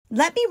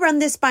"Let me run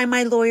this by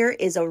my lawyer"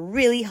 is a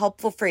really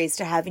helpful phrase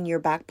to have in your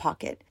back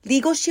pocket.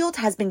 Legal Shield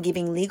has been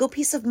giving legal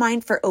peace of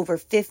mind for over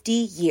 50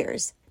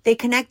 years. They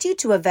connect you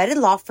to a vetted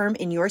law firm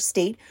in your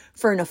state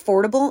for an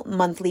affordable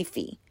monthly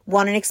fee.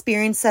 Want an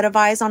experienced set of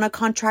eyes on a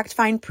contract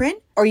fine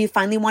print? Or you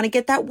finally want to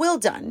get that will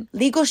done?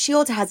 Legal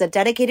Shield has a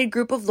dedicated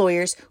group of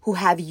lawyers who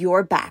have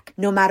your back,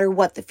 no matter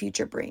what the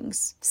future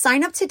brings.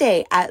 Sign up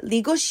today at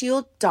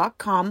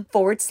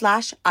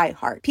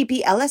LegalShield.com/iHeart.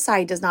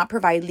 PPLSI does not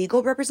provide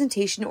legal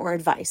representation or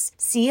advice.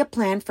 See a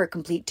plan for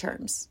complete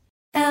terms.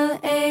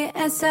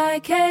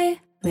 LASIK,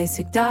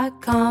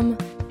 LASIK.com.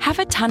 Have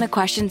a ton of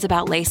questions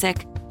about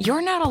LASIK?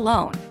 You're not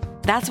alone.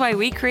 That's why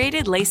we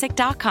created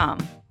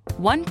LASIK.com.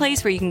 One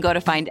place where you can go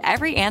to find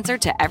every answer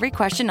to every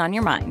question on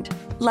your mind.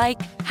 Like,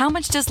 how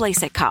much does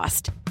LASIK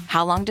cost?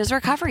 How long does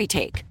recovery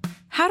take?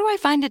 How do I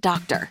find a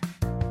doctor?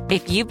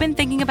 If you've been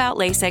thinking about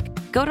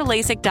LASIK, go to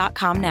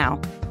LASIK.com now.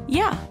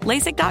 Yeah,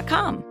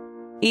 LASIK.com.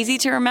 Easy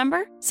to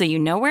remember, so you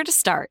know where to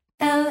start.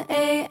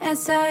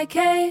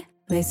 LASIK,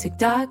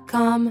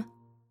 LASIK.com.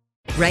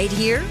 Right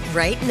here,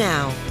 right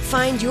now.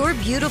 Find your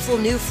beautiful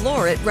new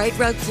floor at Right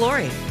Rug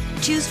Flooring.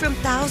 Choose from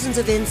thousands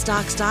of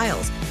in-stock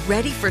styles,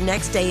 ready for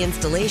next day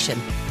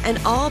installation, and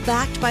all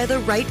backed by the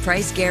right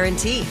price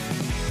guarantee.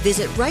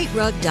 Visit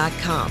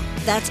rightrug.com.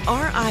 That's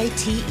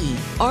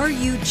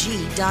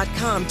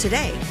RITERUG.com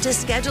today to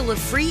schedule a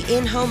free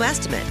in-home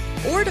estimate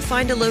or to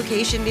find a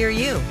location near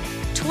you.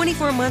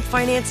 24-month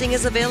financing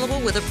is available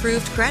with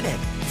approved credit.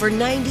 For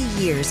 90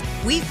 years,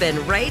 we've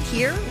been right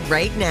here,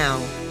 right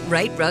now.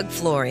 Right Rug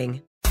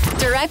Flooring.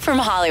 Direct from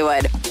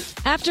Hollywood.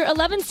 After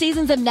 11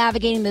 seasons of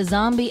navigating the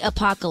zombie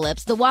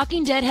apocalypse, The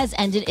Walking Dead has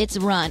ended its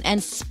run.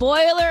 And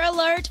spoiler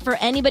alert for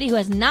anybody who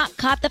has not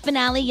caught the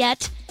finale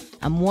yet,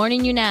 I'm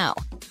warning you now.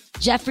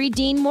 Jeffrey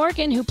Dean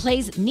Morgan, who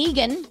plays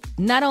Negan,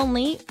 not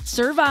only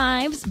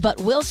survives, but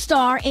will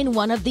star in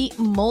one of the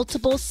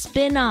multiple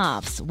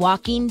spin-offs,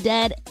 Walking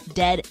Dead,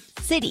 Dead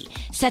City,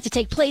 set to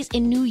take place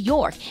in New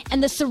York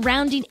and the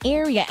surrounding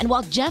area. And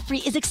while Jeffrey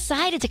is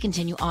excited to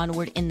continue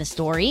onward in the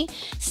story,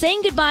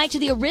 saying goodbye to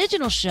the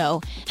original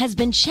show has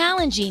been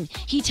challenging.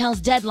 He tells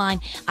Deadline,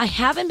 "I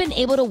haven't been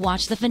able to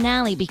watch the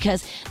finale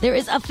because there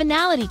is a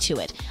finality to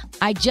it.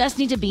 I just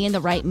need to be in the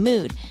right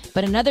mood.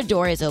 But another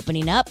door is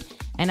opening up,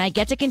 and I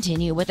get to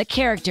continue with a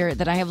character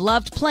that I have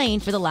loved playing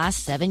for the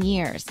last 7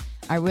 years.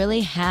 I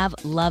really have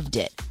loved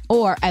it,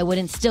 or I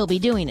wouldn't still be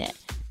doing it."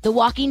 The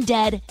Walking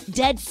Dead,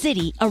 Dead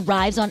City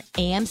arrives on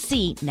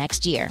AMC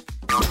next year.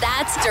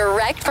 That's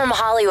Direct from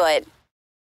Hollywood.